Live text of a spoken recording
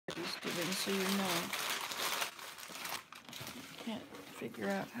so you know. Can't figure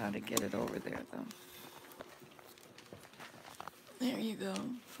out how to get it over there, though. There you go.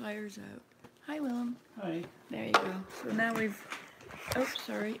 Fire's out. Hi, Willem. Hi. There you go. So now we've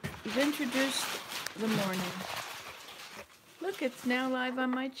introduced the morning. Look, it's now live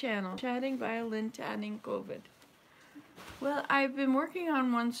on my channel. Chatting Violin, Tanning COVID. Well, I've been working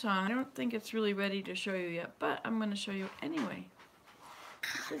on one song. I don't think it's really ready to show you yet, but I'm going to show you anyway.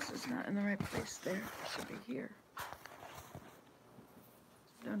 This is not in the right place there. It should be here.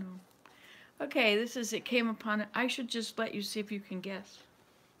 Don't know. Okay, this is It Came Upon It. I should just let you see if you can guess.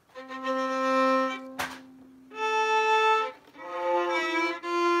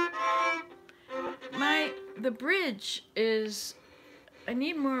 The bridge is, I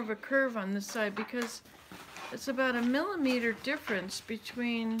need more of a curve on this side because it's about a millimeter difference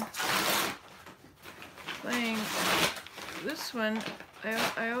between playing this one.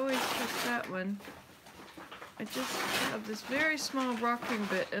 I always pick that one. I just have this very small rocking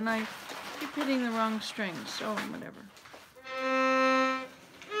bit and I keep hitting the wrong strings, so whatever.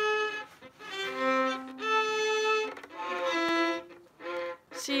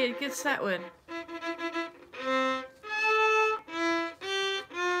 See, it gets that one.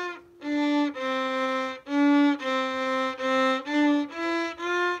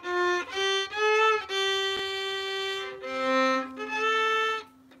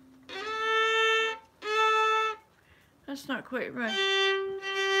 That's not quite right.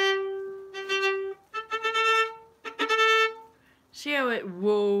 See how it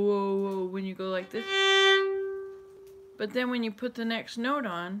whoa, whoa, whoa when you go like this? But then when you put the next note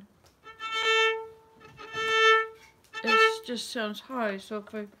on, it just sounds high. So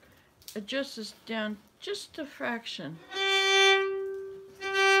if I adjust this down just a fraction,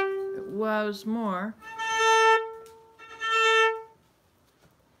 it wows more.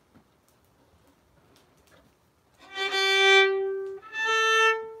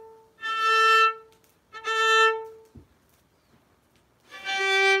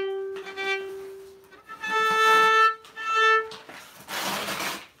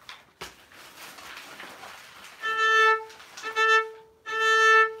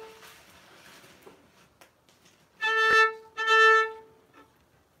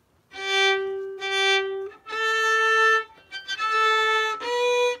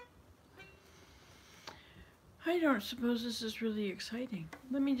 I don't suppose this is really exciting.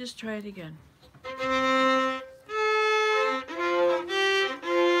 Let me just try it again.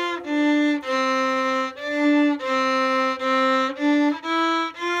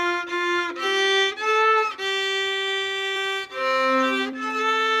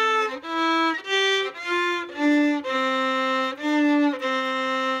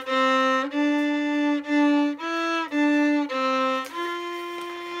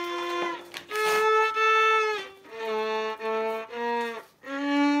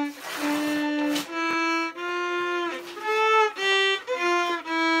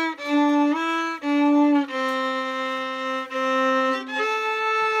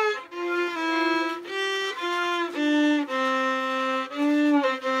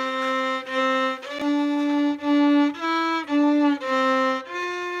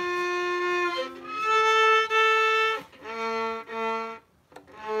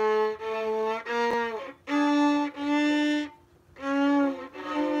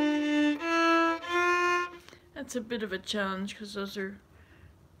 That's a bit of a challenge because those are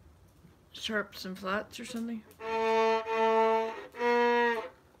sharps and flats or something. I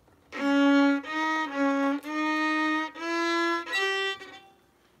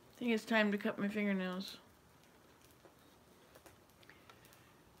think it's time to cut my fingernails.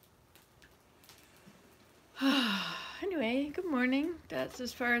 Anyway, good morning. That's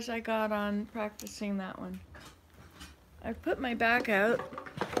as far as I got on practicing that one. I've put my back out.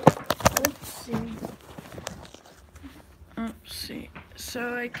 Let's see. Let's see.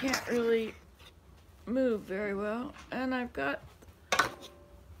 So I can't really move very well. And I've got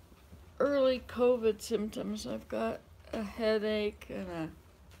early COVID symptoms. I've got a headache and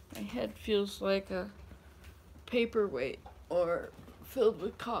my head feels like a paperweight or filled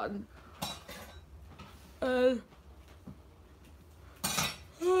with cotton. I'm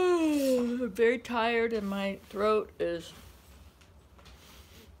very tired and my throat is,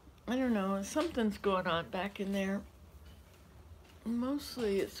 I don't know, something's going on back in there.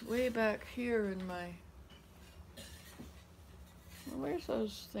 Mostly it's way back here in my, where's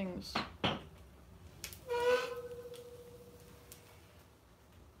those things? I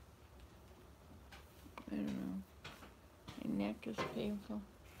don't know. My neck is painful.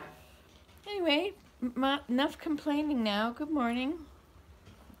 Anyway, enough complaining now. Good morning.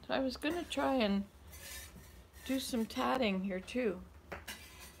 I was going to try and do some tatting here too.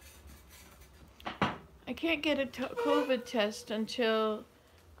 I can't get a COVID test until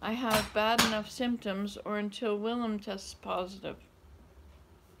I have bad enough symptoms or until Willem tests positive.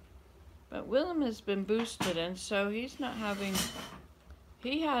 But Willem has been boosted, and so he's not having...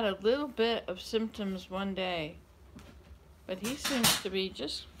 He had a little bit of symptoms one day, but he seems to be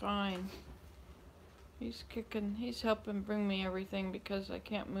just fine. He's kicking, he's helping bring me everything because I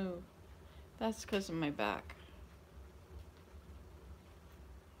can't move. That's because of my back.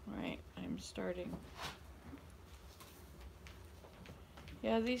 Alright, I'm starting.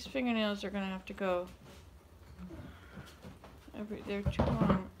 Yeah, these fingernails are gonna have to go. They're too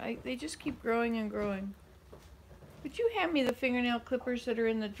long. They just keep growing and growing. Would you hand me the fingernail clippers that are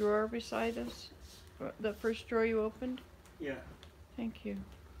in the drawer beside us? The first drawer you opened? Yeah. Thank you.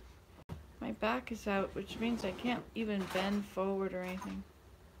 My back is out, which means I can't even bend forward or anything.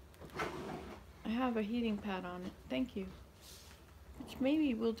 I have a heating pad on it. Thank you. Which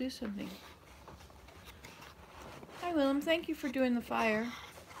maybe will do something. Hi, Willem. Thank you for doing the fire.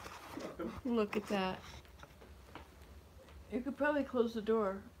 Welcome. Look at that. You could probably close the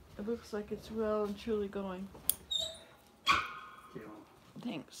door. It looks like it's well and truly going. Okay,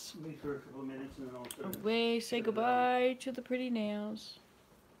 Thanks. wait for a couple of minutes and then I'll put it. Away, say Shut it goodbye to the pretty nails.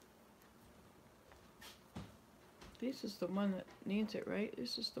 This is the one that needs it, right?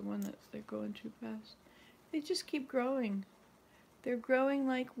 This is the one that they're going too fast. They just keep growing. They're growing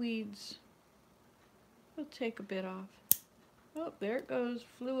like weeds. We'll take a bit off. Oh, there it goes.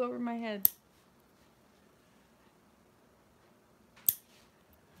 Flew over my head.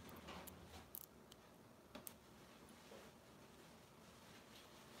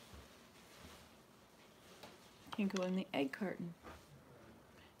 Can go in the egg carton.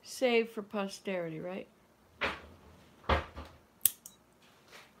 Save for posterity, right?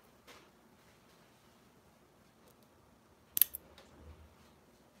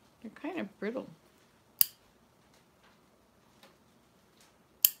 They're kind of brittle.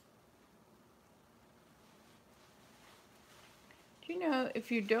 Do you know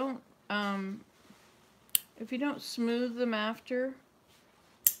if you don't smooth them after,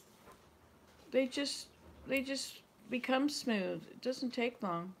 they just become smooth. It doesn't take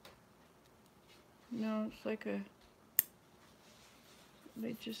long. No, it's like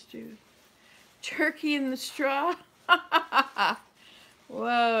they just do. Turkey in the straw?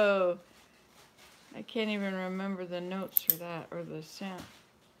 Whoa. I can't even remember the notes for that or the sound.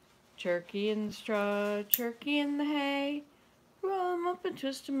 Turkey in the straw, turkey in the hay. Roll 'em up and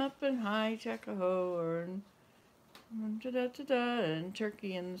twist 'em up and high tack a horn. Da-da-da-da, and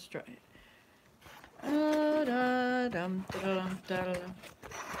turkey in the straw. How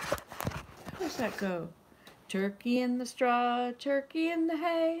does that go? Turkey in the straw, turkey in the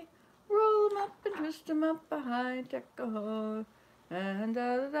hay. Roll 'em up and twist 'em up a high tack a horn. And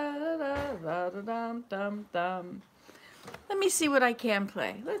da-da-da-da-da-da-dum-dum-dum. Let me see what I can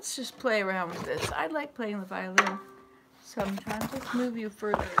play. Let's just play around with this. I like playing the violin sometimes. Let's move you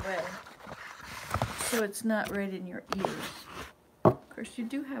further away so it's not right in your ears. Of course, you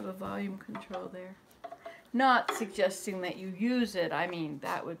do have a volume control there. Not suggesting that you use it. I mean,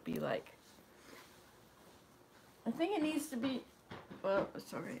 that would be like... I think it needs to be... Well,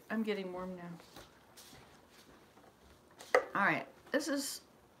 it's alright. I'm getting warm now. Alright, let's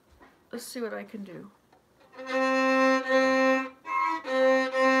see what I can do.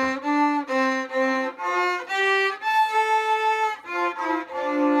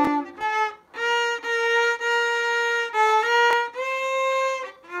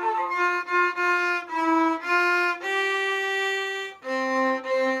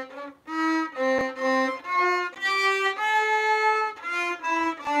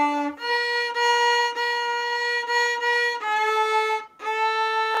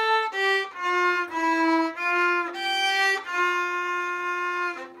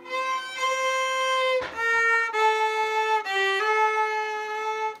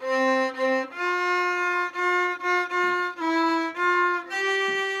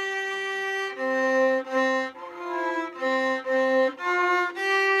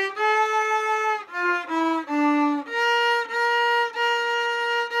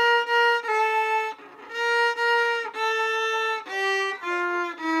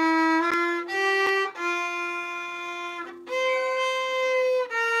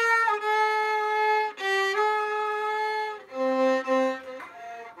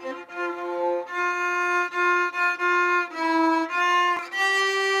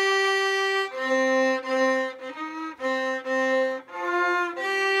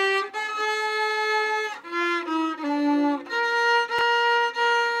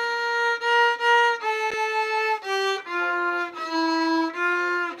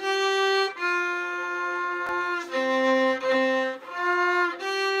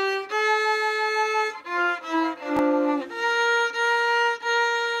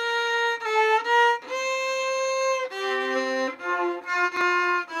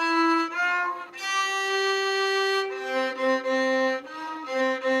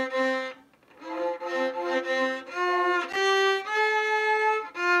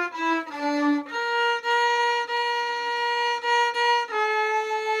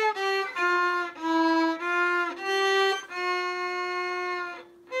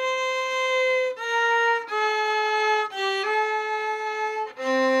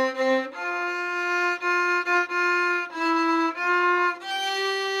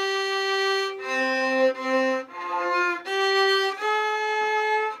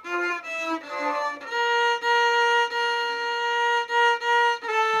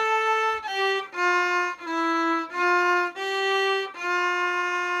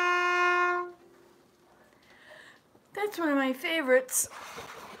 my favorites.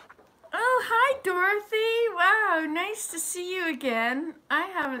 Oh, hi, Dorothy. Wow, nice to see you again. I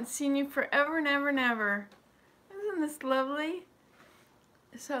haven't seen you forever and ever and ever. Isn't this lovely?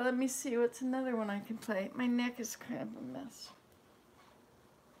 So let me see what's another one I can play. My neck is kind of a mess.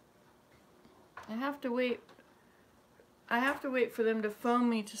 I have to wait for them to phone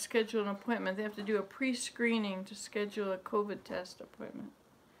me to schedule an appointment. They have to do a pre-screening to schedule a COVID test appointment.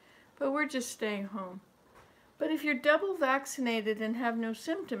 But we're just staying home. But if you're double vaccinated and have no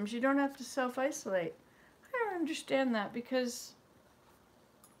symptoms, you don't have to self-isolate. I don't understand that, because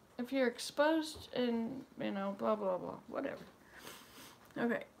if you're exposed and, you know, blah, blah, blah, whatever.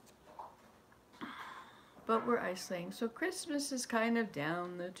 Okay. But we're isolating. So Christmas is kind of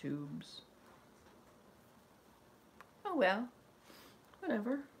down the tubes. Oh well,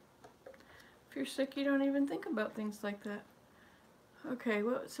 whatever. If you're sick, you don't even think about things like that. Okay,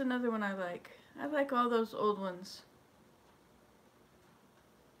 what's another one I like? I like all those old ones.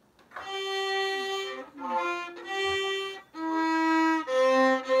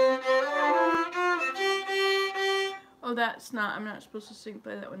 Oh, that's not, I'm not supposed to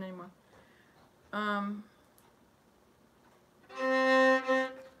play that one anymore. How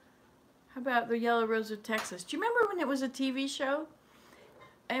about the Yellow Rose of Texas? Do you remember when it was a TV show?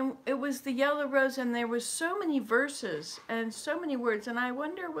 And it was the Yellow Rose, and there was so many verses and so many words, and I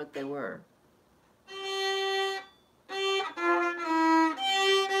wonder what they were.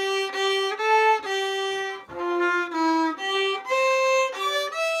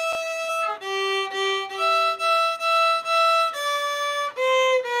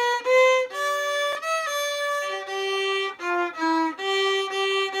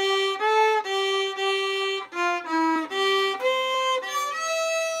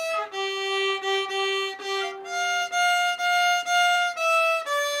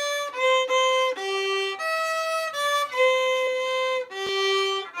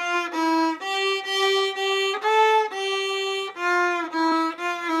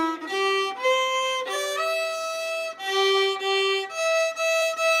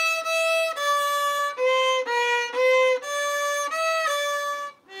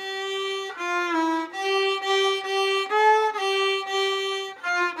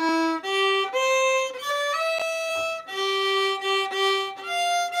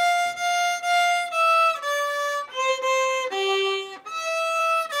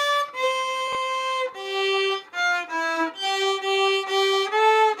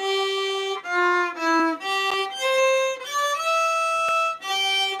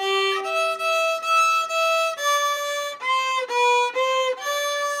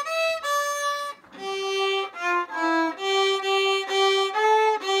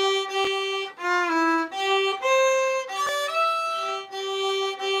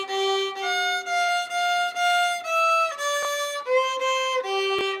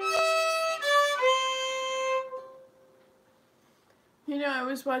 You know, I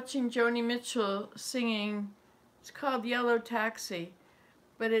was watching Joni Mitchell singing, it's called Yellow Taxi,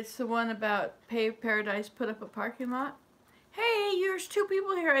 but it's the one about Paved Paradise Put Up a Parking Lot. Hey, there's 2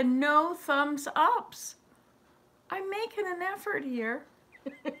 people here and no thumbs ups. I'm making an effort here.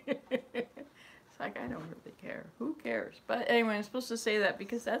 It's like, I don't really care. Who cares? But anyway, I'm supposed to say that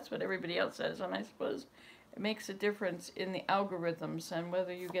because that's what everybody else says, and I suppose it makes a difference in the algorithms and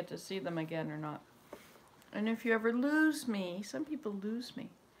whether you get to see them again or not. And if you ever lose me, some people lose me.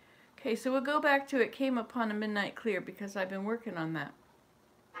 Okay, so we'll go back to It Came Upon a Midnight Clear, because I've been working on that.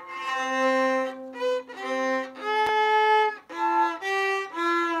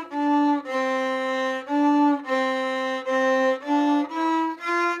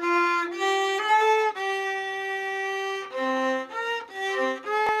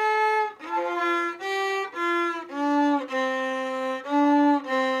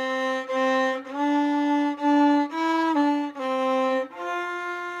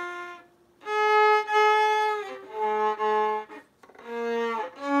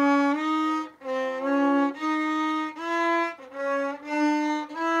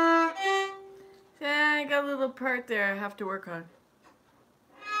 Part there I have to work on.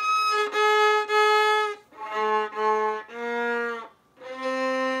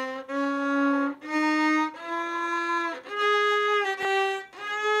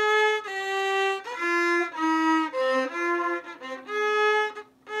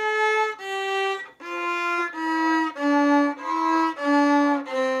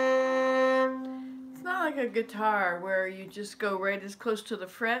 It's not like a guitar where you just go right as close to the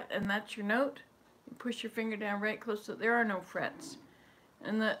fret and that's your note. Push your finger down right close to, there are no frets.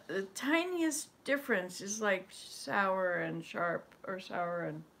 And the tiniest difference is like sour and sharp, or sour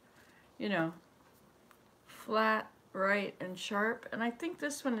and, you know, flat right and sharp. And I think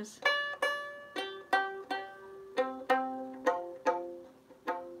this one is...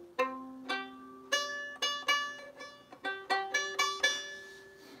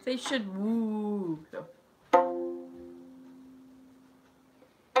 They should woo. So.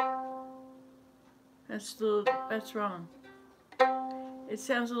 That's wrong. It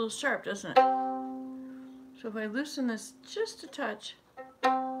sounds a little sharp, doesn't it? So if I loosen this just a touch,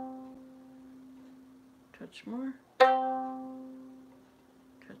 touch more,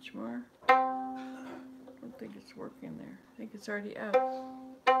 touch more. I don't think it's working there. I think it's already out.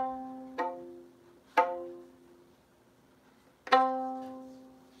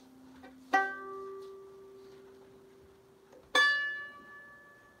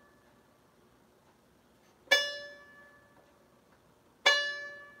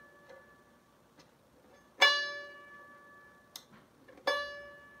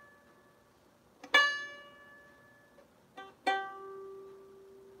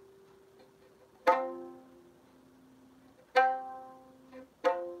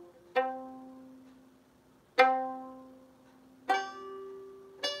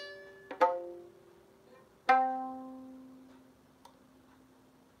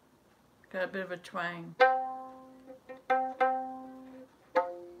 Got a bit of a twang.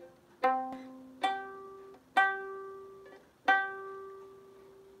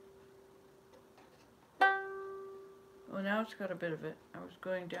 Oh, now it's got a bit of it. I was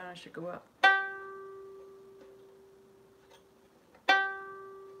going down, I should go up.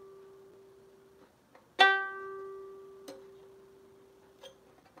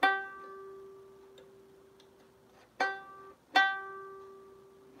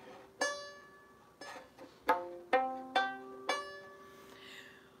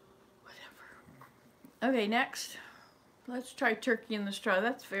 Okay, next, let's try Turkey in the Straw.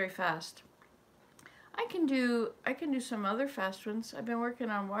 That's very fast. I can do some other fast ones. I've been working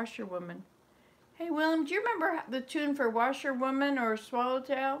on Washerwoman. Hey, Willem, do you remember the tune for Washerwoman or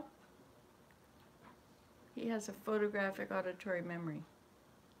Swallowtail? He has a photographic auditory memory.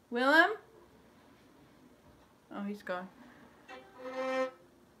 Willem? Oh, he's gone.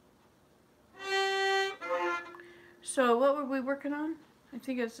 So what were we working on? I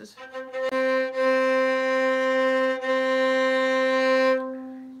think it's this.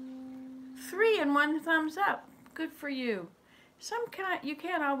 3 and 1 thumbs up. Good for you. You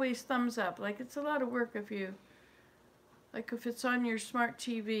can't always thumbs up. Like, it's a lot of work if it's on your smart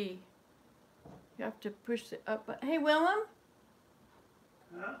TV. You have to push it up. Hey, Willem?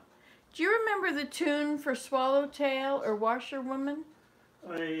 Huh? Do you remember the tune for Swallowtail or Washerwoman?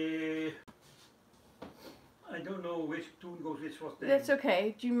 I don't know which tune goes which was there. That's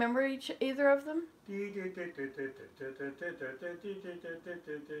okay. Do you remember either of them?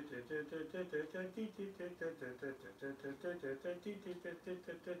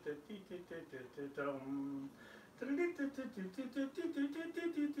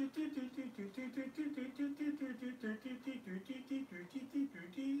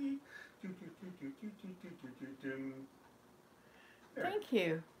 Thank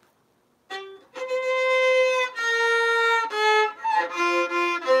you.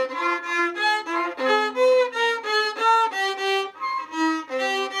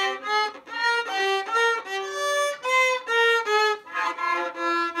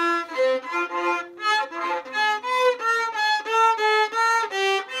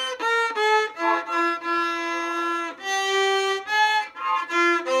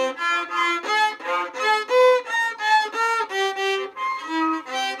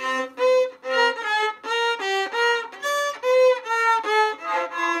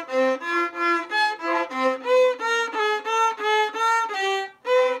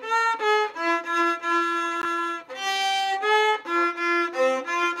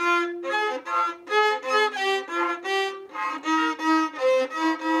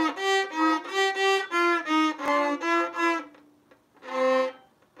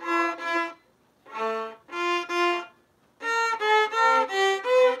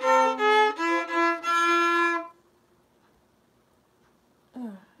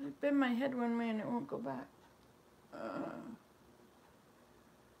 Bend my head one way and it won't go back.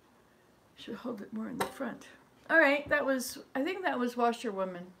 Should hold it more in the front. All right, I think that was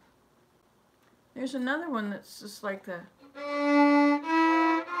Washerwoman. There's another one that's just like the.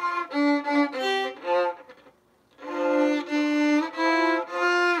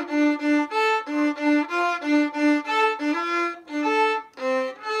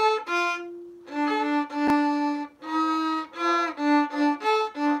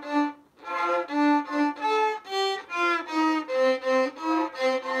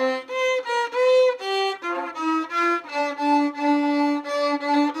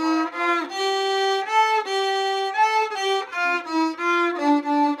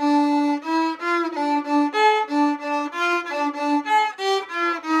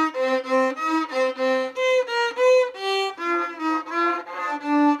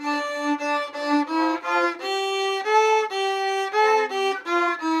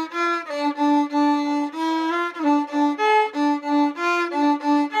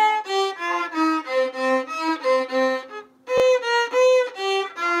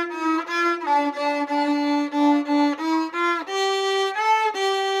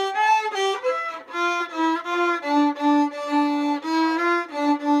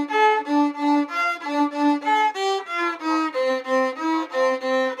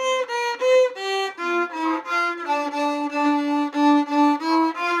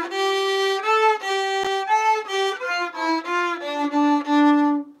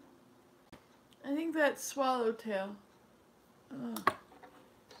 swallowtail. Oh,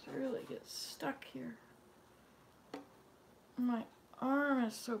 it really gets stuck here. My arm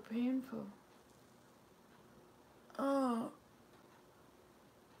is so painful. Oh,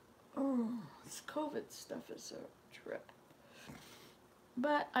 this COVID stuff is a trip.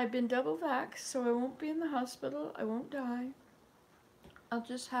 But I've been double vaxxed, so I won't be in the hospital. I won't die. I'll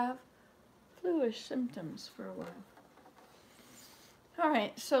just have flu-ish symptoms for a while. All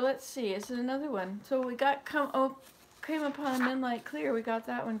right, so let's see. Is it another one? So we got came upon a midnight clear. We got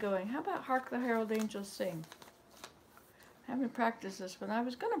that one going. How about Hark the Herald Angels Sing? I haven't practiced this one. I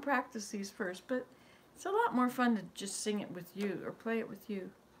was going to practice these first, but it's a lot more fun to just sing it with you or play it with you.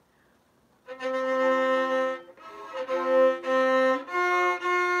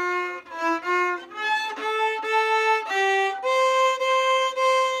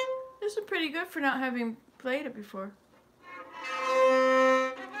 This is pretty good for not having played it before.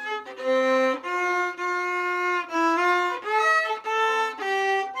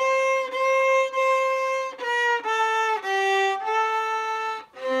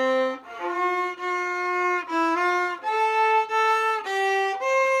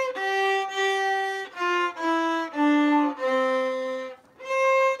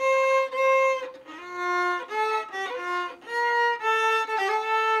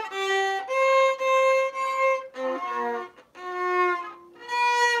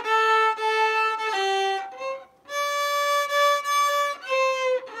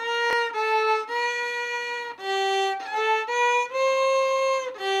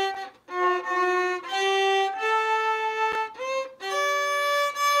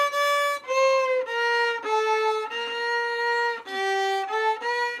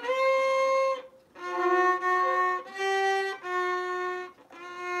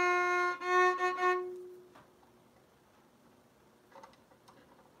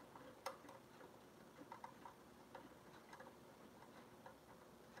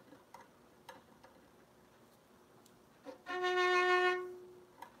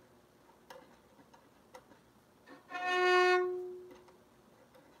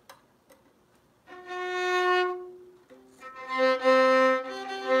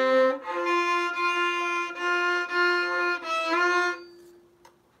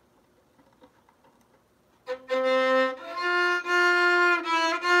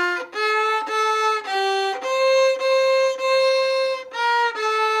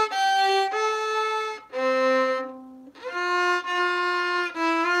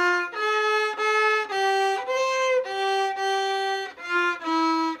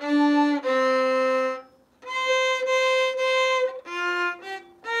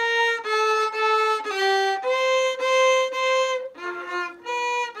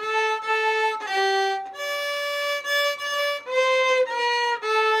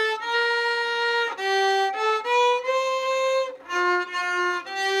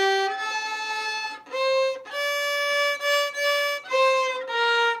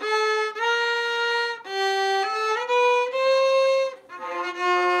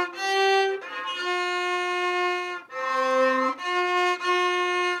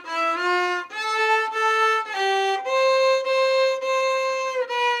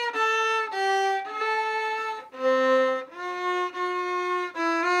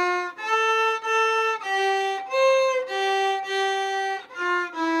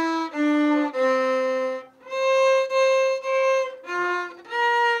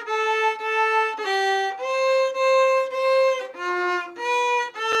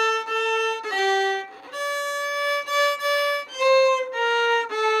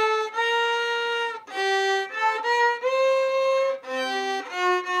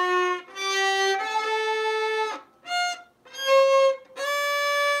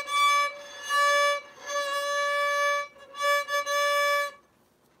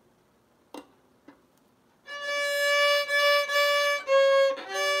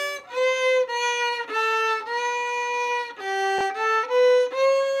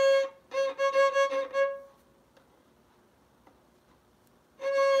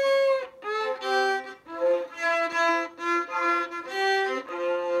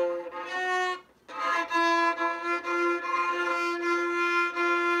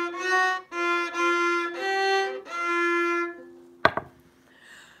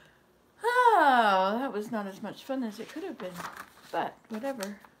 Not as much fun as it could have been, but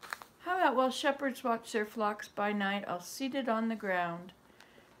whatever. How about while shepherds watch their flocks by night, all seated on the ground,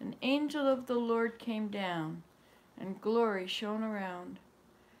 an angel of the Lord came down, and glory shone around.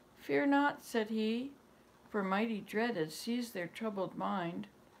 Fear not, said he, for mighty dread has seized their troubled mind.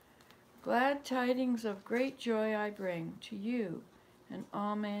 Glad tidings of great joy I bring to you and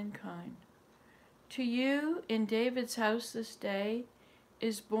all mankind. To you in David's house this day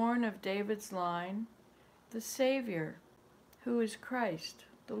is born of David's line the Savior, who is Christ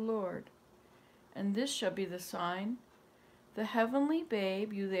the Lord. And this shall be the sign: the heavenly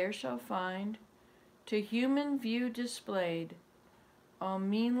babe you there shall find, to human view displayed, all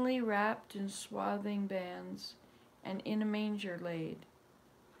meanly wrapped in swathing bands, and in a manger laid.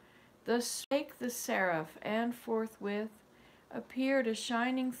 Thus spake the seraph, and forthwith appeared a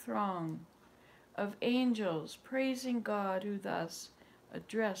shining throng of angels praising God, who thus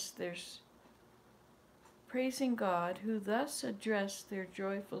addressed their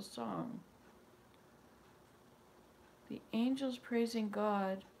joyful song. The angels praising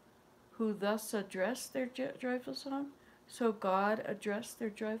God, who thus addressed their joyful song. So God addressed their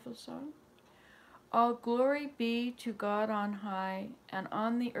joyful song. All glory be to God on high, and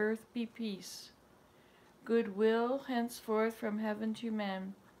on the earth be peace. Goodwill henceforth from heaven to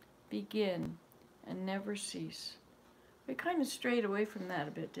men begin and never cease. We kind of strayed away from that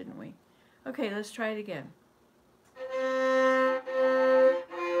a bit, didn't we? Okay, let's try it again.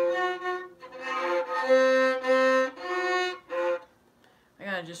 I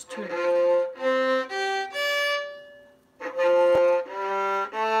gotta just tune it.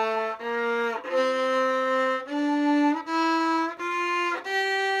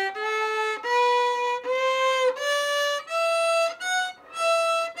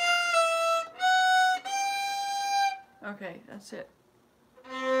 Okay, that's it.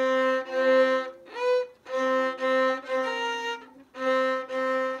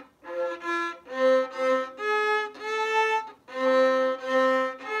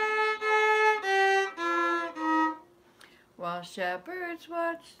 While shepherds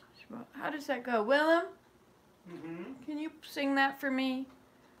watch. How does that go? Willem? Can you sing that for me?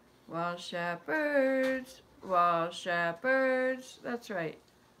 While shepherds. That's right.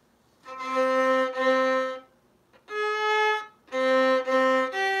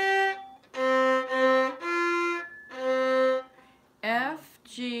 F,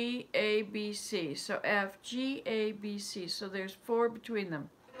 G, A, B, C. So F, G, A, B, C. So there's 4 between them.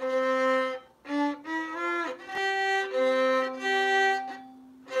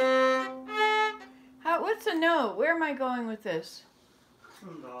 What's a note? Where am I going with this?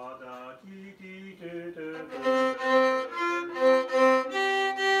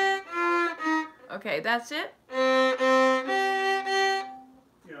 Okay, that's it? Yeah,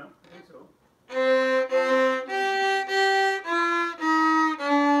 I think so.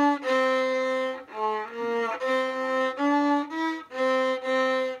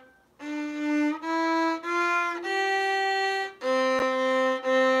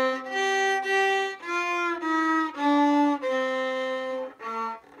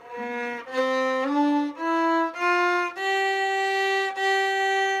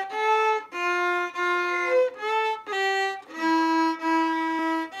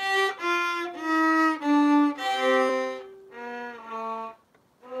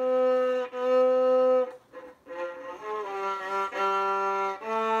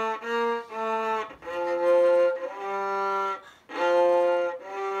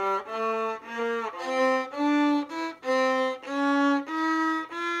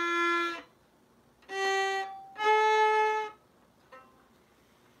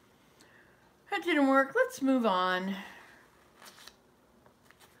 That didn't work. Let's move on.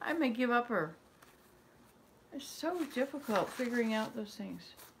 I may give up her. It's so difficult figuring out those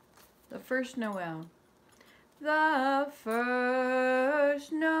things. The first Noel. The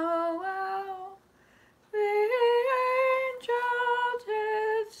first Noel, the angel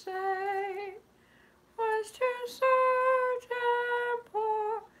did say, was to certain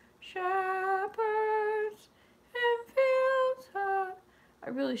poor shepherds in fields of... I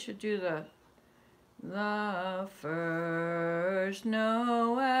really should do the first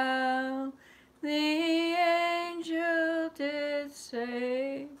Noel, the angel did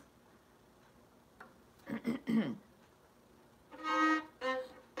say.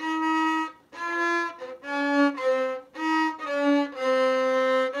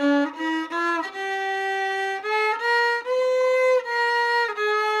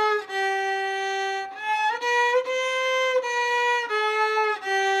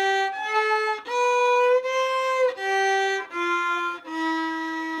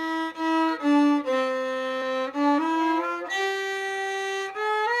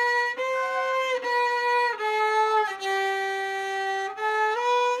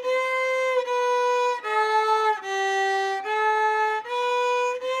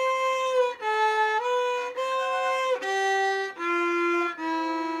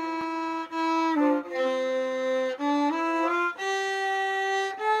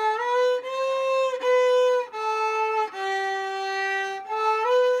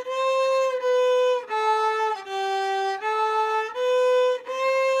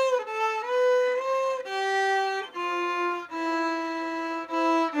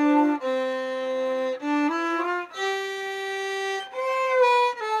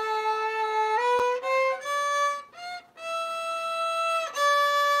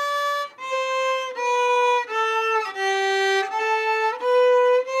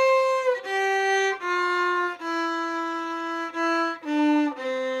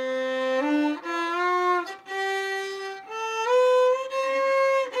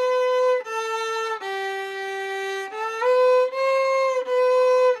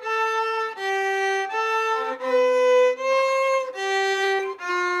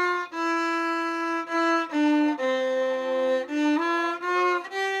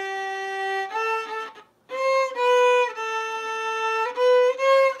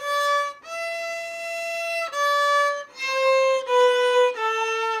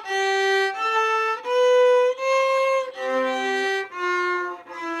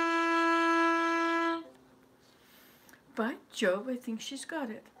 Job, I think she's got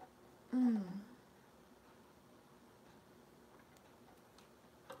it.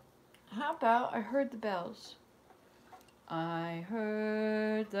 How about I heard the bells? I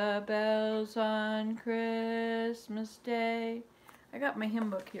heard the bells on Christmas Day. I got my hymn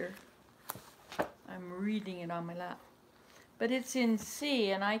book here. I'm reading it on my lap. But it's in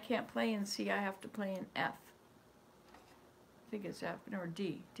C, and I can't play in C. I have to play in F. I think it's F, or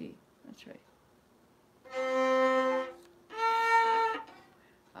D. D, that's right.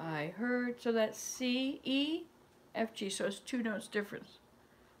 I heard, so that's C, E, F, G. So it's 2 notes difference.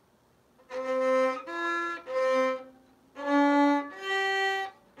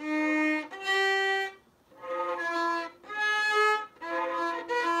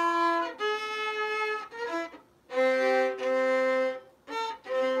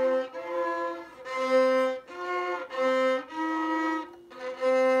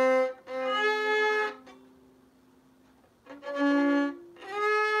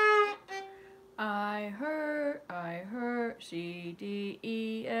 I heard, C, D,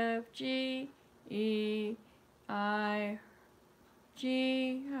 E, F, G, E, I,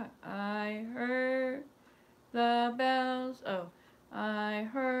 G, I heard the bells. Oh, I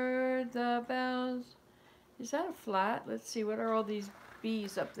heard the bells. Is that a flat? Let's see, what are all these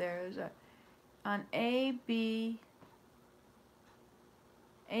B's up there? Is that on A, B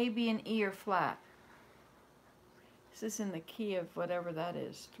and E are flat. This is in the key of whatever that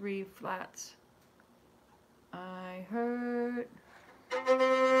is, 3 flats. I heard.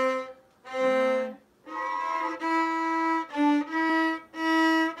 I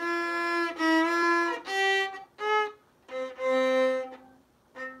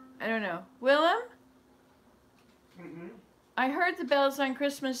don't know. Willem? Mm-hmm. I heard the bells on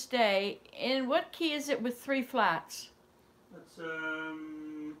Christmas Day. In what key is it with 3 flats? That's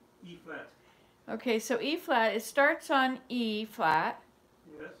E flat. Okay, so E flat, it starts on E flat.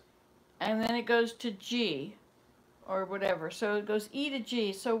 Yes. And then it goes to G. Or whatever. So it goes E to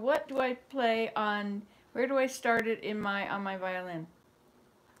G. So what do I play on, where do I start it in on my violin?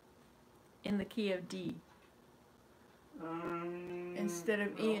 In the key of D. Instead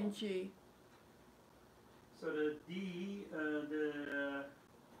of E and G. So the D,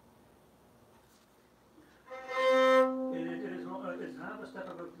 it's half a step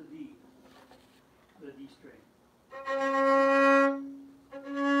above the D string.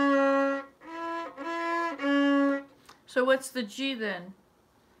 So what's the G then?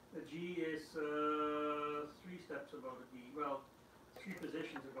 The G is 3 steps above the D. Well, 3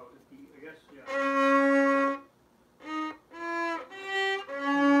 positions above the D, I guess, yeah.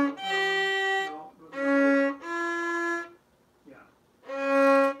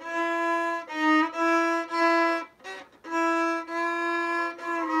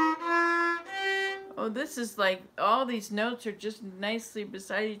 Oh, this is like, all these notes are just nicely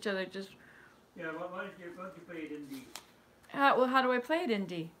beside each other. Just. Yeah, why don't you play it in D? Well, how do I play it in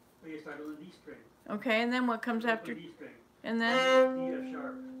D? Well, you start on the D string. Okay, and then what comes after? D string. And then? D, F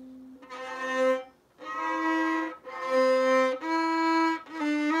sharp.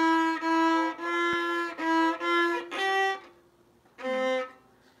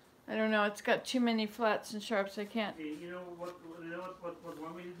 I don't know, it's got too many flats and sharps, I can't. Okay, you know what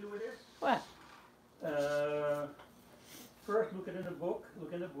one way to do it is? What? First look in the book,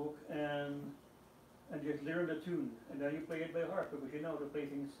 and just learn the tune, and then you play it by heart, because you know to play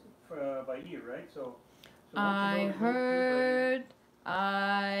things by ear, right? So I heard, so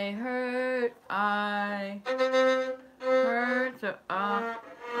I heard that.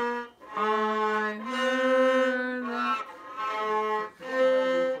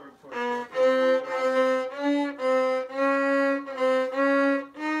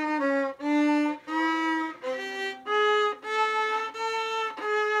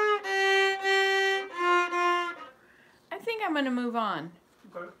 I think I'm going to move on.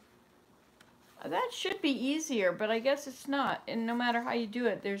 Okay. That should be easier, but I guess it's not. And no matter how you do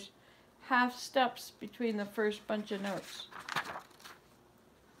it, there's half steps between the first bunch of notes.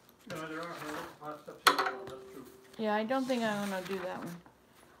 No, there are half steps. That's true. Yeah, I don't think I want to do that one.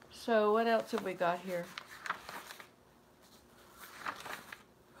 So what else have we got here?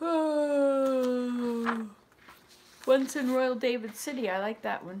 Once in Royal David City. I like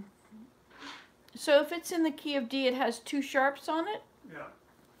that one. So if it's in the key of D, it has 2 sharps on it? Yeah.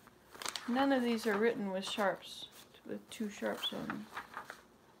 None of these are written with sharps, with 2 sharps on them.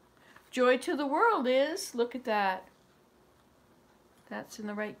 Joy to the World is, look at that. That's in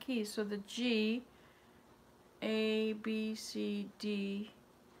the right key. So the G, A, B, C, D,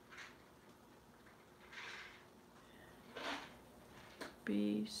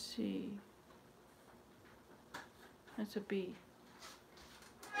 B, C. That's a B.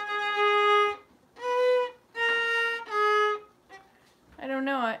 I don't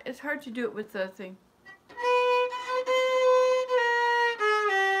know. It's hard to do it with the thing.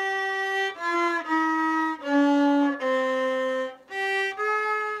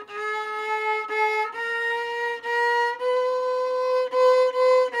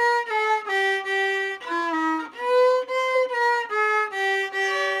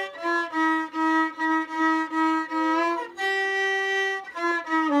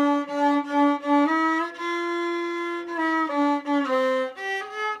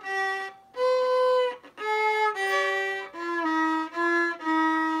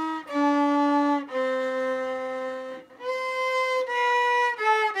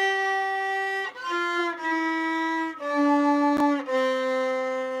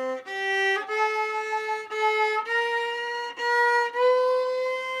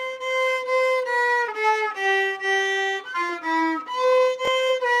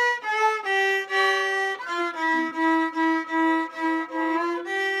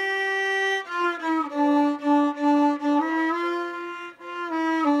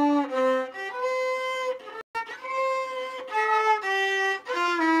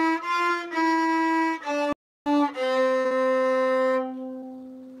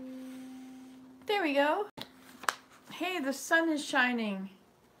 There we go. Hey, the sun is shining.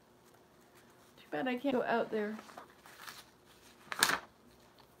 Too bad I can't go out there.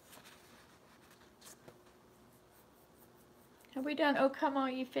 Have we done Oh Come All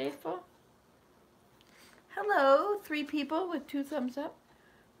Ye Faithful? Hello, 3 people with 2 thumbs up.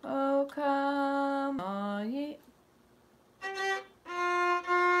 Oh come all ye.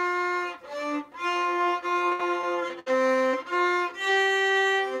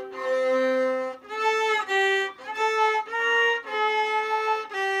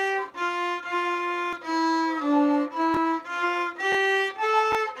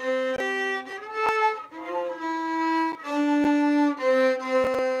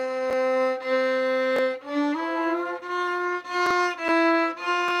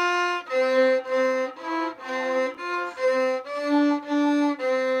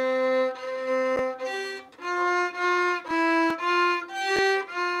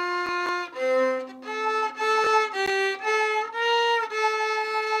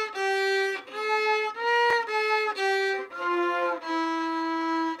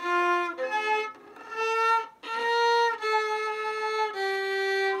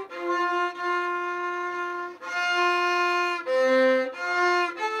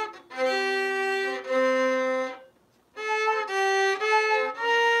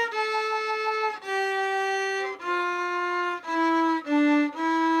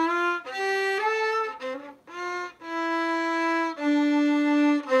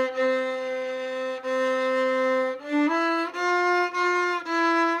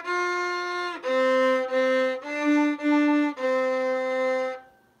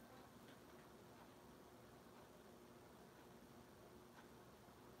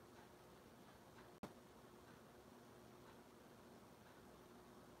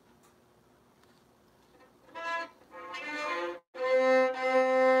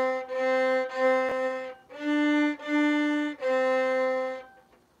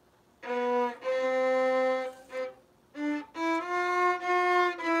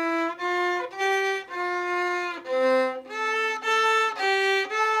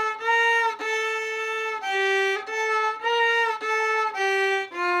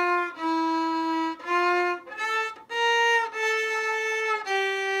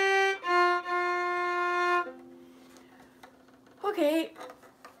 Okay,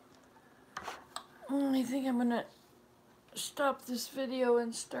 I think I'm gonna stop this video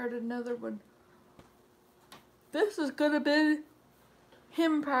and start another one. This is gonna be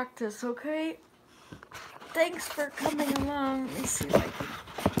hymn practice, okay? Thanks for coming along. Let me see if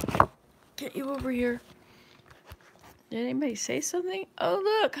I can get you over here. Did anybody say something? Oh,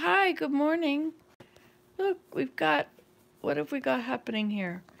 look, hi, good morning. Look, we've got, what have we got happening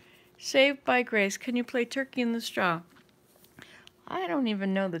here? Saved by Grace. Can you play Turkey in the Straw? I don't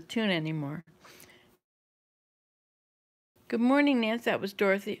even know the tune anymore. Good morning, Nancy. That was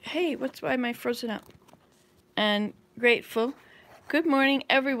Dorothy. Hey, why am I frozen up? And Grateful. Good morning,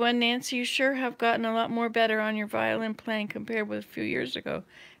 everyone. Nancy, you sure have gotten a lot more better on your violin playing compared with a few years ago.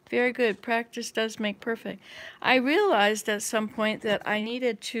 Very good. Practice does make perfect. I realized at some point that I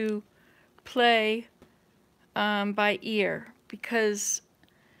needed to play by ear, because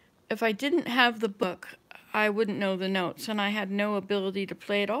if I didn't have the book, I wouldn't know the notes, and I had no ability to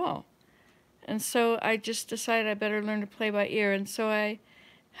play at all. And so I just decided I better learn to play by ear, and so I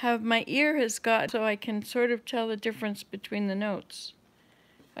have my ear has got so I can sort of tell the difference between the notes.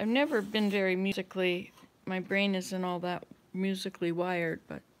 I've never been very musically, my brain isn't all that musically wired,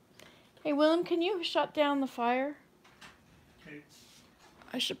 but. Hey, Willem, can you shut down the fire? Okay.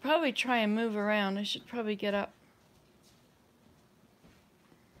 I should probably try and move around. I should probably get up.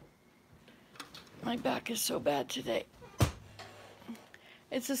 My back is so bad today.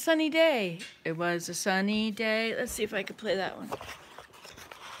 It's a sunny day. It was a sunny day. Let's see if I can play that one.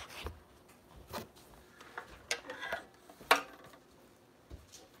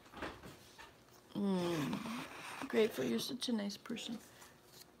 Grateful you're such a nice person.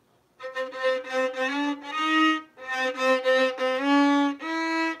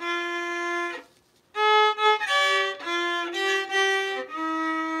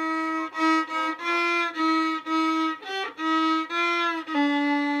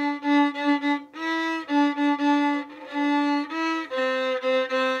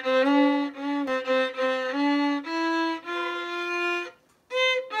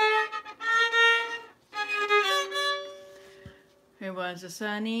 It was a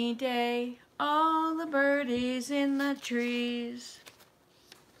sunny day, all the birdies in the trees.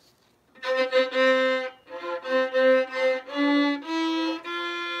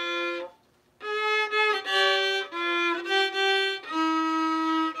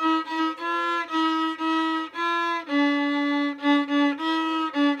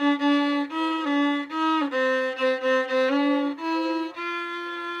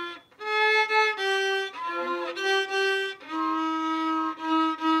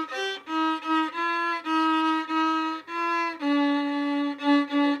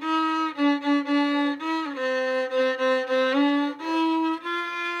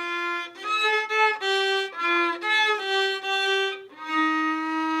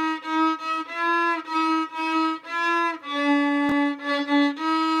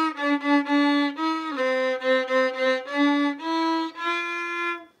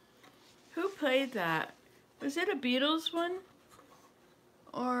 Played that. Was it a Beatles one?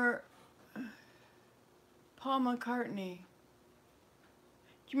 Or Paul McCartney?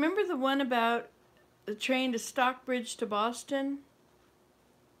 Do you remember the one about the train to Stockbridge to Boston?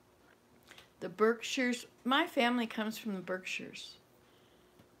 The Berkshires. My family comes from the Berkshires.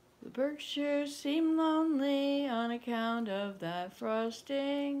 The Berkshires seem lonely on account of that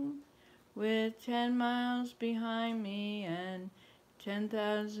frosting, with 10 miles behind me and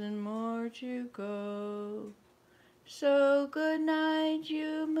 10,000 more to go. So good night,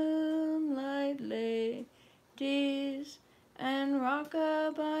 you moonlight ladies, and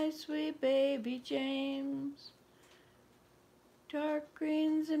rock-a-bye, sweet baby James. Dark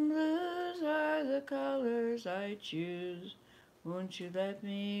greens and blues are the colors I choose. Won't you let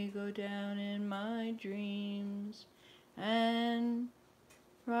me go down in my dreams and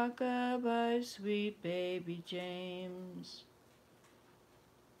rock-a-bye, sweet baby James.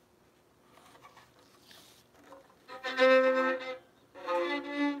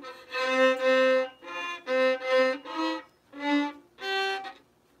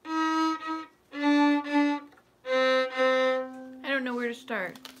 I don't know where to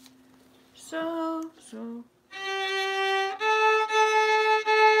start. So.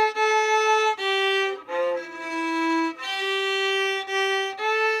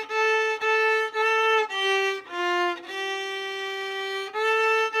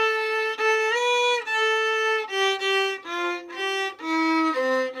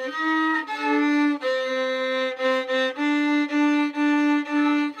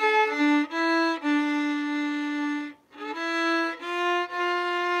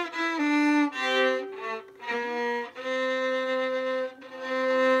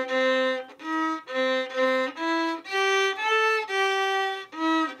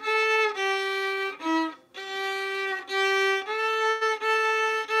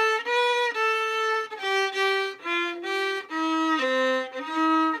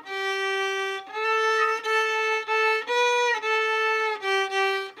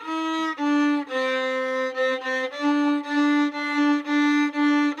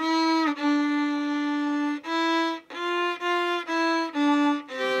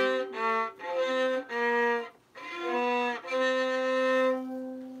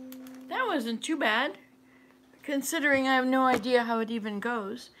 Wasn't too bad, considering I have no idea how it even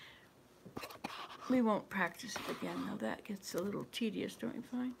goes. We won't practice it again, though. That gets a little tedious, don't you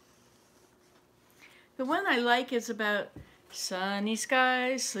find? The one I like is about sunny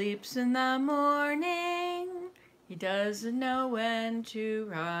skies, sleeps in the morning. He doesn't know when to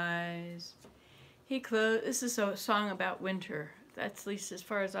rise. This is a song about winter. That's at least as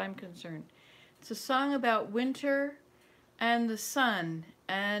far as I'm concerned. It's a song about winter and the sun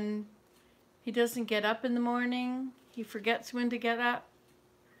and he doesn't get up in the morning. He forgets when to get up,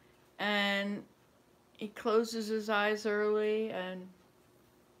 and he closes his eyes early, and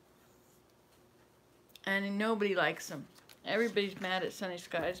nobody likes him. Everybody's mad at Sunny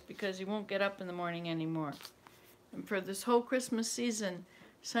Skies because he won't get up in the morning anymore. And for this whole Christmas season,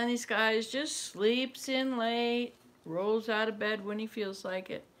 Sunny Skies just sleeps in late, rolls out of bed when he feels like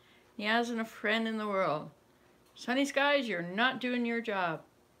it. He hasn't a friend in the world. Sunny Skies, you're not doing your job.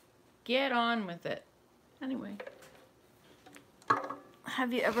 Get on with it. Anyway,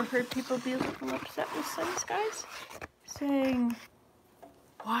 have you ever heard people be a little upset with Sunny Skies? Saying,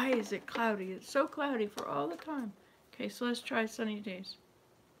 why is it cloudy? It's so cloudy for all the time. Okay, so let's try sunny days.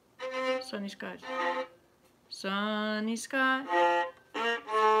 Sunny skies. Sunny sky.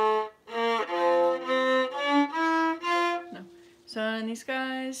 No. Sunny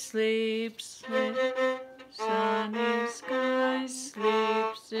skies, sleep, sleep. Sunny skies,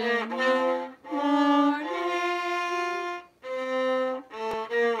 sleeps in the morning.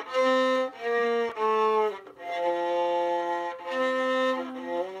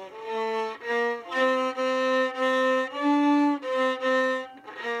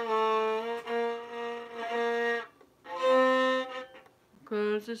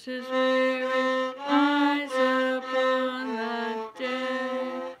 'Cause his weary eyes upon the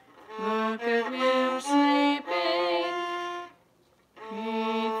day. Look at him sleeping.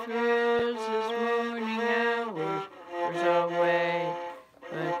 He throws his morning hours away.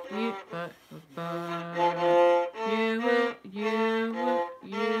 But you will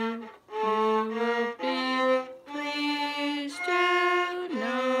be pleased to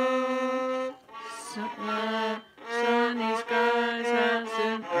know. Sunny skies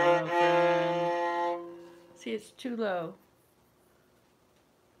hasn't a friend. See, it's too low.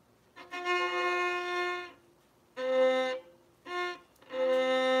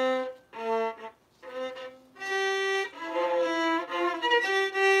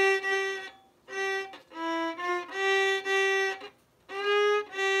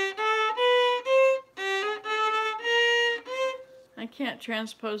 I can't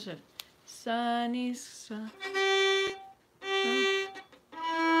transpose it. Sunny sun.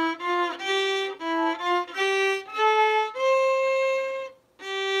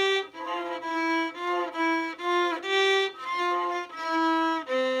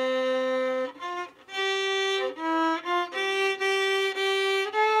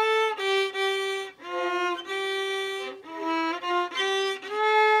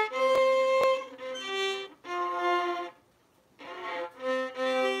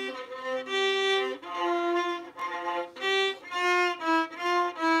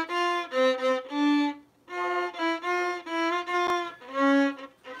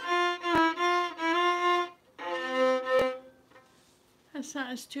 That's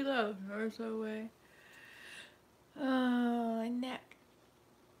not, it's too low. Roars away. Oh, my neck.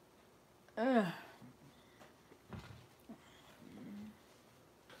 Ugh. How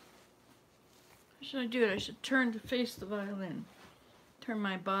should I do it? I should turn to face the violin. Turn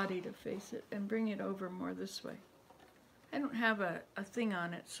my body to face it and bring it over more this way. I don't have a thing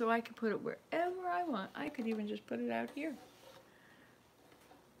on it, so I can put it wherever I want. I could even just put it out here.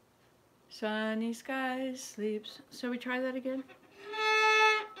 Sunny skies, sleeps. Shall we try that again?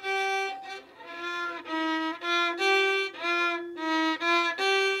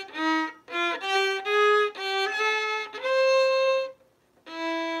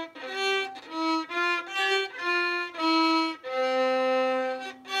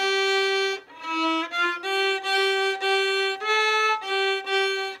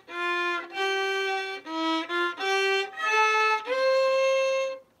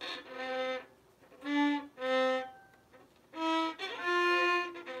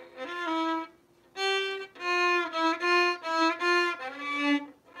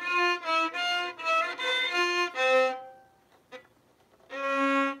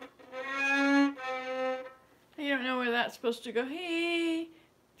 You don't know where that's supposed to go. He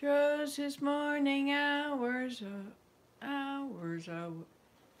throws his morning hours away.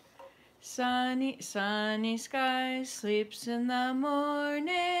 Sunny skies, sleeps in the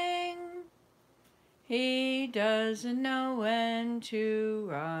morning. He doesn't know when to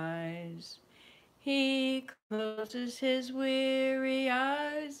rise. He closes his weary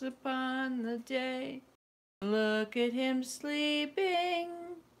eyes upon the day. Look at him sleeping.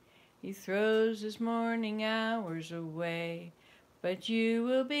 He throws his morning hours away, but you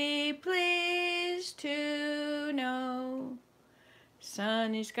will be pleased to know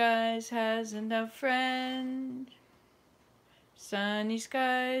Sunny Skies hasn't a friend. Sunny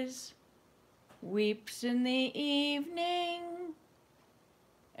Skies weeps in the evening.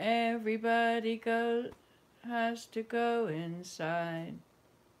 Everybody has to go inside.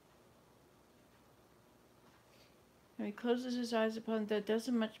 And he closes his eyes upon that.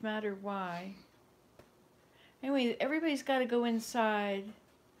 Doesn't much matter why. Anyway, everybody's got to go inside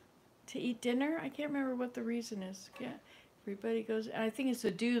to eat dinner. I can't remember what the reason is. Yeah, everybody goes. I think it's the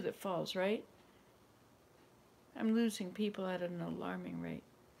dew that falls, right? I'm losing people at an alarming rate.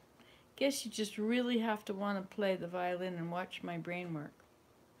 Guess you just really have to want to play the violin and watch my brain work.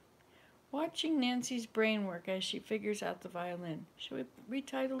 Watching Nancy's brain work as she figures out the violin. Should we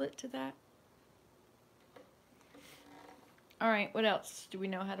retitle it to that? All right, what else do we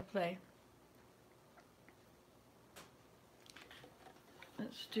know how to play?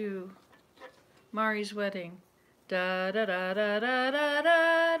 Let's do Mare's Wedding. Da da da da da da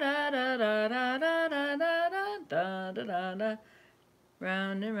da da da da da da da da da da.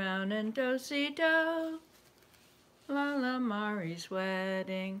 Round and do-si-do. La la Mare's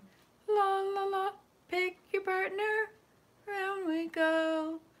wedding. La la la. Pick your partner. Round we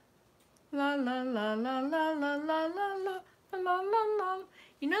go. La la la la la la la la la la la la.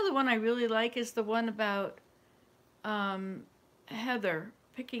 You know the one I really like is the one about heather,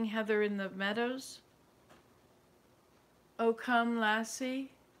 picking heather in the meadows. Oh come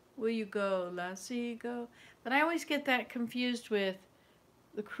lassie, will you go, lassie, go? But I always get that confused with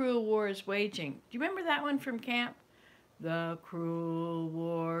The Cruel War is Waging. Do you remember that one from camp? The cruel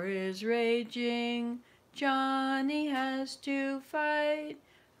war is raging, Johnny has to fight.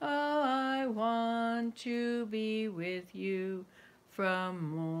 Oh, I want to be with you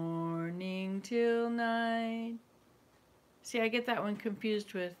from morning till night. See, I get that one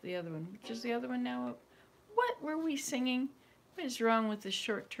confused with the other one. Which is the other one now? What were we singing? What is wrong with this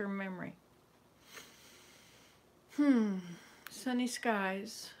short-term memory? Sunny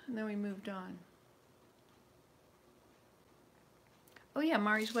skies. And then we moved on. Oh yeah,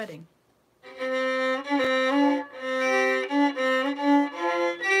 Mare's Wedding.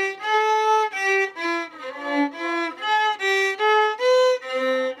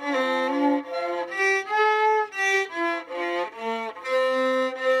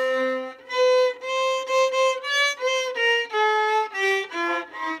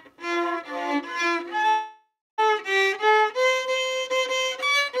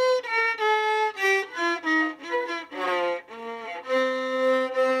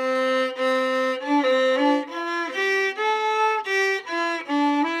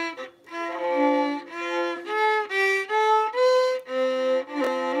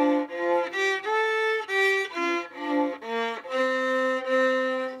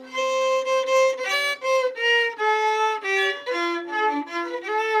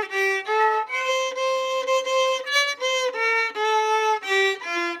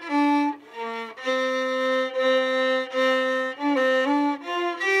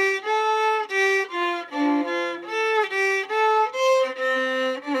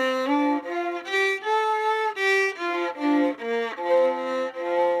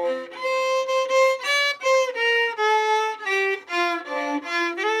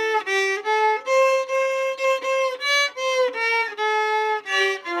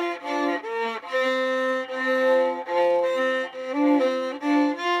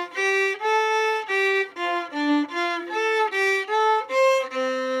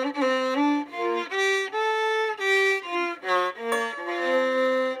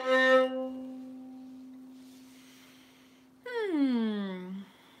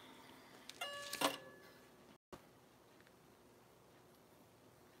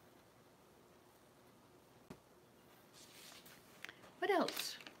 What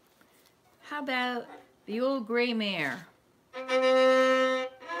else? How about the old gray mare?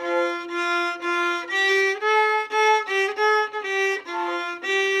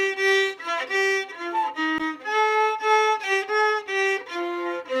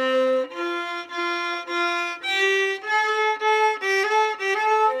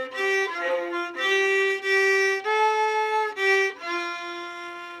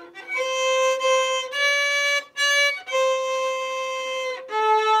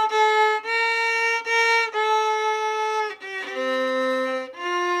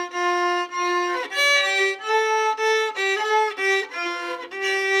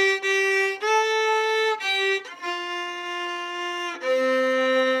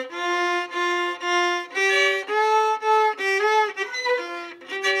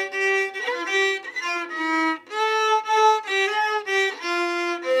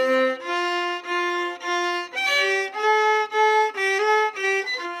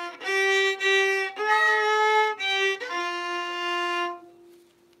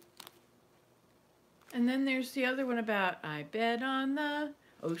 And then there's the other one about I bet on the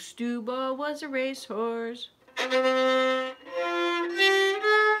Oh, Stewball was a racehorse. And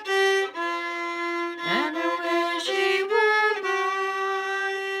I wish he were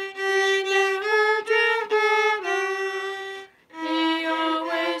born. He never drank water. He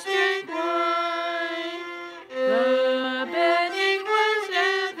always drank wine. The betting was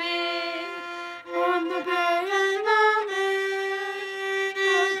heavy on the bay and the mare.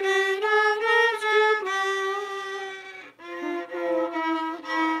 How great I was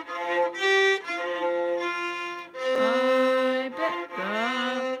I bet the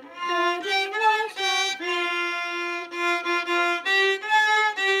betting was heavy.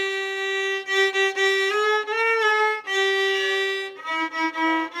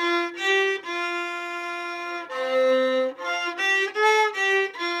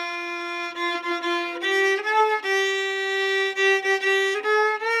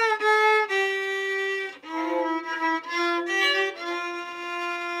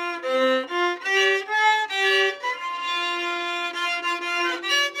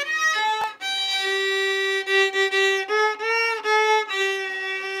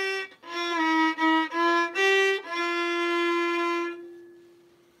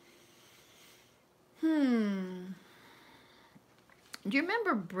 Do you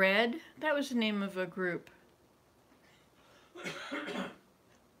remember Bread? That was the name of a group.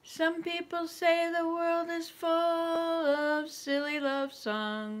 Some people say the world is full of silly love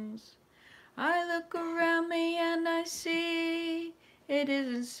songs. I look around me and I see it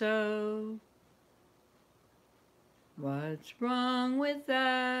isn't so. What's wrong with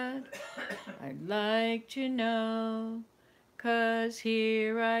that? I'd like to know, 'cause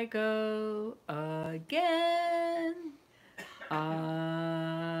here I go again.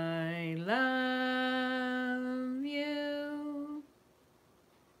 I love you.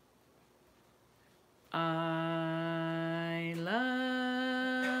 I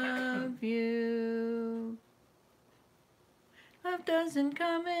love you. Love doesn't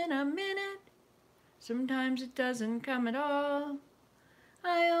come in a minute. Sometimes it doesn't come at all.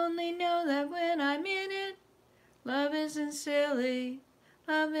 I only know that when I'm in it, love isn't silly.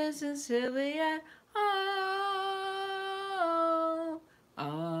 Love isn't silly at all.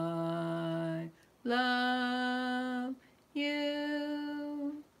 I love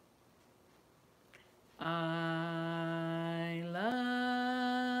you. I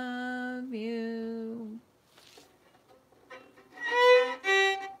love you.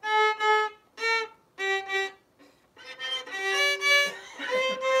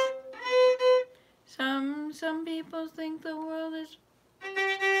 Some people think the world is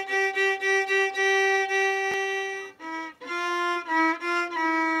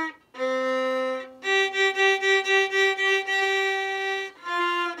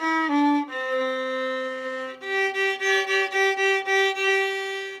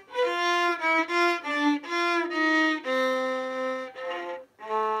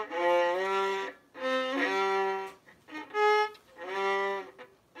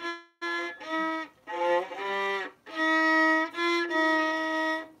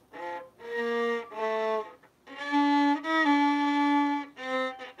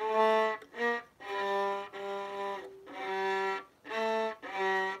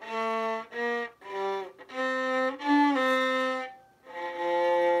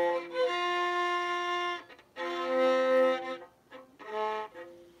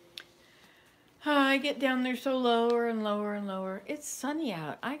I get down there so lower and lower and lower. It's sunny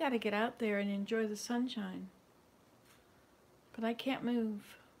out. I got to get out there and enjoy the sunshine. But I can't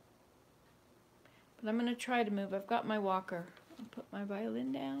move. But I'm going to try to move. I've got my walker. I'll put my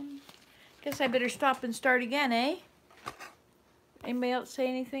violin down. Guess I better stop and start again, eh? Anybody else say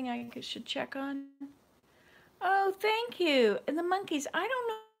anything I should check on? Oh, thank you. And the monkeys. I don't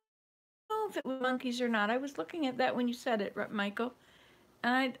know if it was monkeys or not. I was looking at that when you said it, Michael.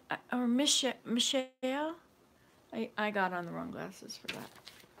 And or Michelle, I got on the wrong glasses for that.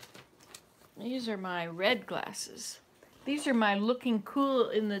 These are my red glasses. These are my looking cool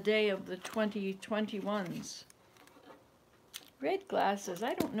in the day of the 2021s. Red glasses.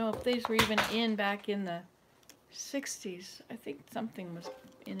 I don't know if these were even in back in the 60s. I think something was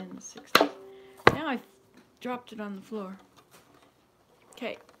in the 60s. Now I dropped it on the floor.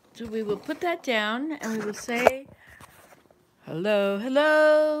 Okay, so we will put that down and we will say, hello,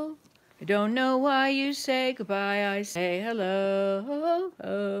 hello. I don't know why you say goodbye. I say hello.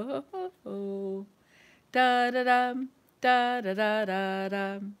 Oh, oh, oh. Da da da da da da da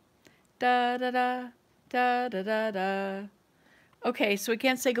da da da da da da da da. Okay, so we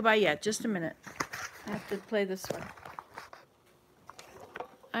can't say goodbye yet. Just a minute. I have to play this one.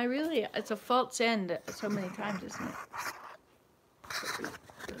 It's a false end so many times, isn't it?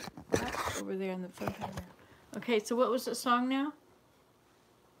 over there in the phone. Okay, so what was the song now?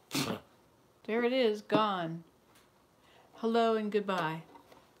 There it is, gone. Hello and goodbye.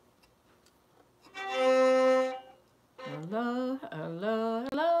 Hello, hello,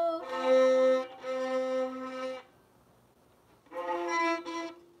 hello.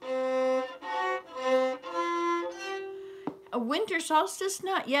 A winter solstice?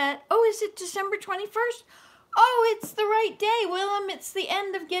 Not yet. Oh, is it December 21st? Oh, it's the right day, Willem. It's the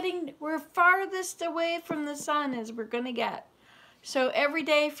end of we're farthest away from the sun as we're going to get. So every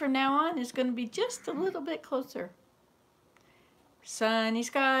day from now on is going to be just a little bit closer. Sunny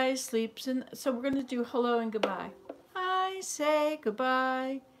skies, sleeps in. So we're going to do hello and goodbye. I say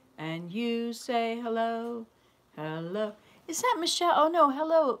goodbye, and you say hello. Hello. Is that Michelle? Oh, no,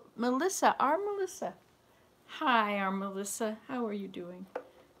 hello, Melissa, our Melissa. Hi, our Melissa. How are you doing?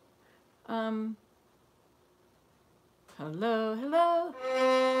 Hello, hello.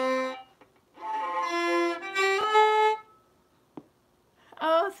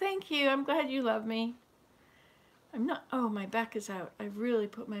 Oh, thank you. I'm glad you love me. I'm not, oh, my back is out. I really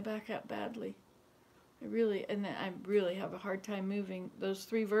put my back out badly. I really have a hard time moving. Those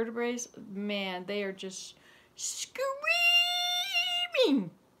 3 vertebrae, man, they are just screaming.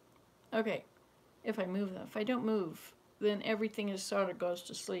 Okay, if I move them. If I don't move, then everything is sort of goes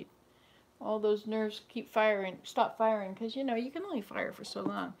to sleep. All those nerves stop firing, because, you know, you can only fire for so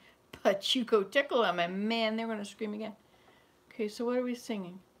long. But you go tickle them, and man, they're going to scream again. Okay, so what are we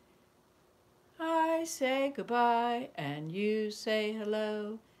singing? I say goodbye, and you say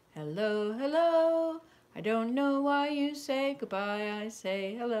hello. Hello, hello. I don't know why you say goodbye, I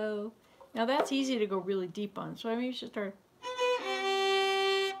say hello. Now that's easy to go really deep on, so maybe you should start.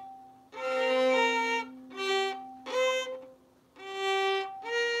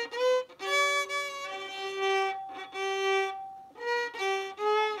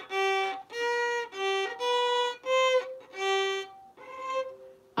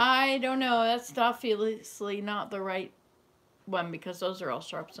 I don't know, that's obviously not the right one because those are all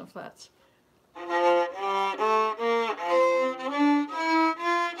sharps and flats.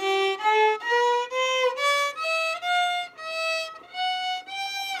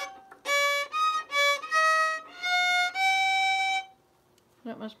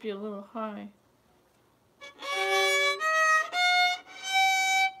 That must be a little high.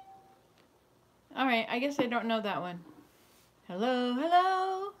 Alright, I guess I don't know that one. Hello, hello.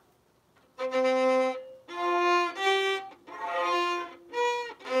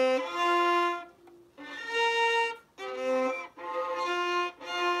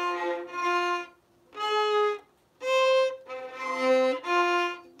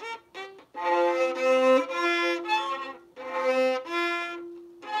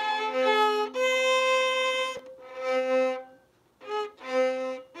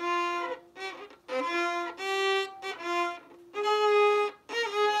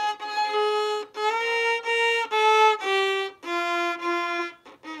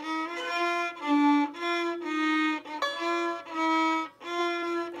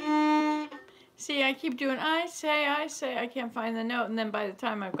 See, I keep doing I say, I can't find the note, and then by the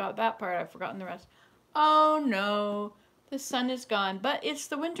time I've got that part, I've forgotten the rest. Oh no, the sun is gone, but it's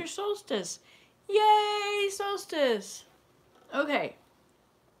the winter solstice. Yay, solstice! Okay.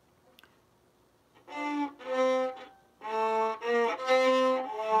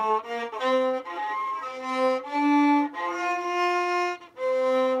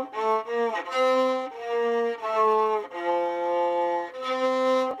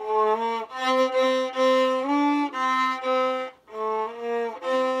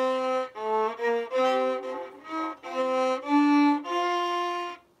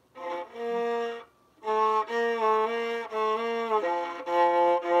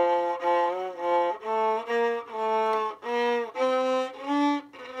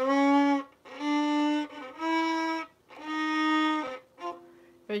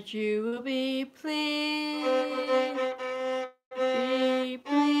 But you will be pleased, be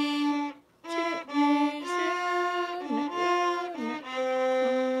pleased to be sunny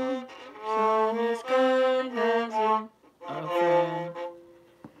sky has a friend.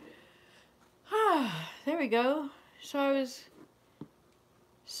 There we go. So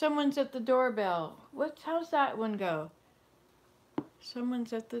someone's at the doorbell. How's that one go?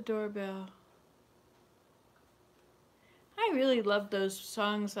 Someone's at the doorbell. I really loved those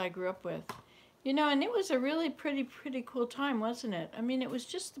songs I grew up with. You know, and it was a really pretty cool time, wasn't it? I mean, it was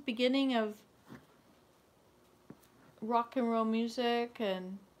just the beginning of rock and roll music,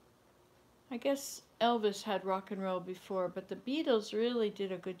 and I guess Elvis had rock and roll before, but the Beatles really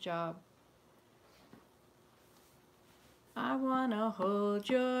did a good job. I wanna hold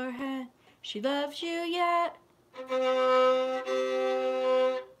your hand She loves you yet.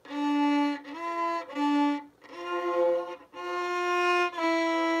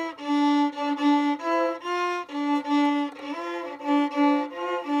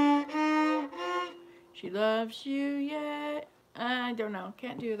 She loves you yet. I don't know.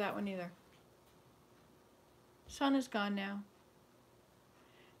 Can't do that one either. Sun is gone now.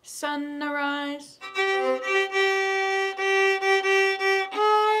 Sunrise.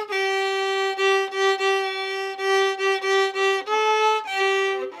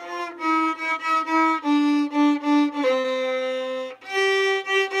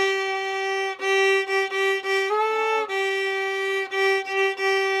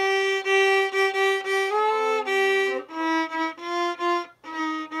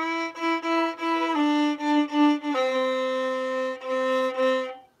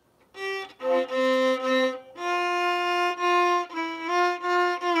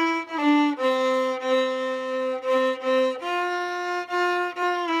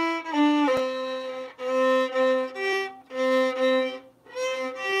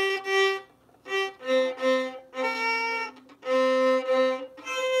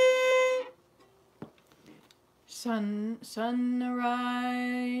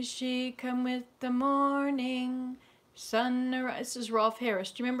 Sunrise, she come with the morning. Sunrise. This is Rolf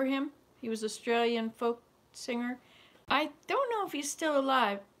Harris. Do you remember him? He was an Australian folk singer. I don't know if he's still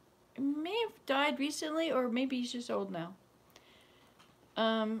alive. He may have died recently, or maybe he's just old now.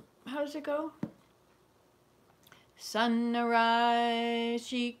 How does it go? Sunrise,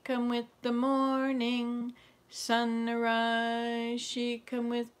 she come with the morning. Sunrise, she come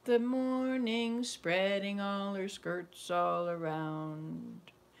with the morning, spreading all her skirts all around.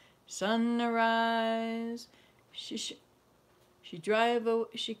 Sunrise, she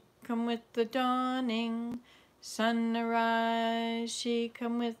come with the dawning. Sunrise, she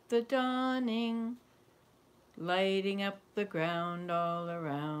come with the dawning, lighting up the ground all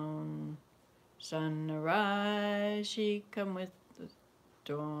around. Sunrise, she come with the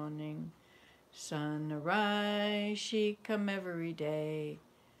dawning. Sunrise, she come every day.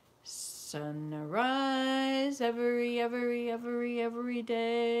 Sunrise, every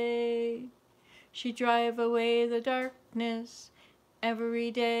day. She drive away the darkness.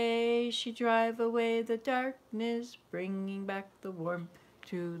 Every day she drive away the darkness, bringing back the warmth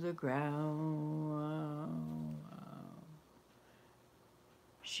to the ground.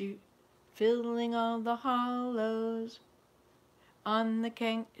 She filling all the hollows. On the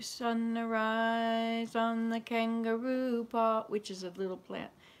sunrise, on the kangaroo paw, which is a little plant.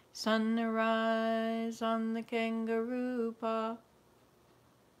 Sunrise on the kangaroo paw,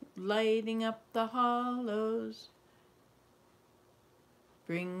 lighting up the hollows,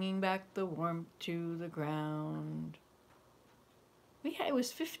 bringing back the warmth to the ground. It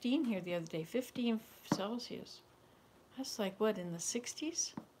was 15 here the other day, 15 Celsius. That's like, what, in the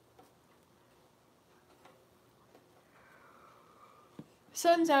 60s?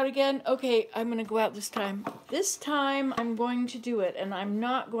 Sun's out again. Okay, I'm going to go out this time. This time I'm going to do it, and I'm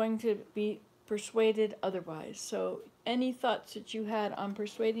not going to be persuaded otherwise. So any thoughts that you had on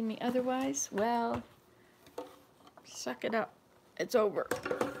persuading me otherwise, well, suck it up. It's over.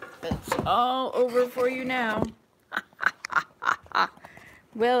 It's all over for you now.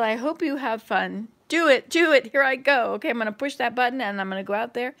 Well, I hope you have fun. Do it, do it. Here I go. Okay, I'm going to push that button, and I'm going to go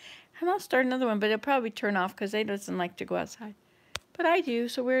out there, and I'll start another one, but it'll probably turn off because they doesn't like to go outside. But I do,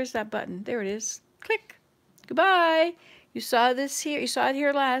 so where's that button? There it is. Click. Goodbye. You saw this here. You saw it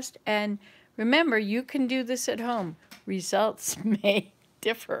here last. And remember, you can do this at home. Results may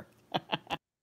differ.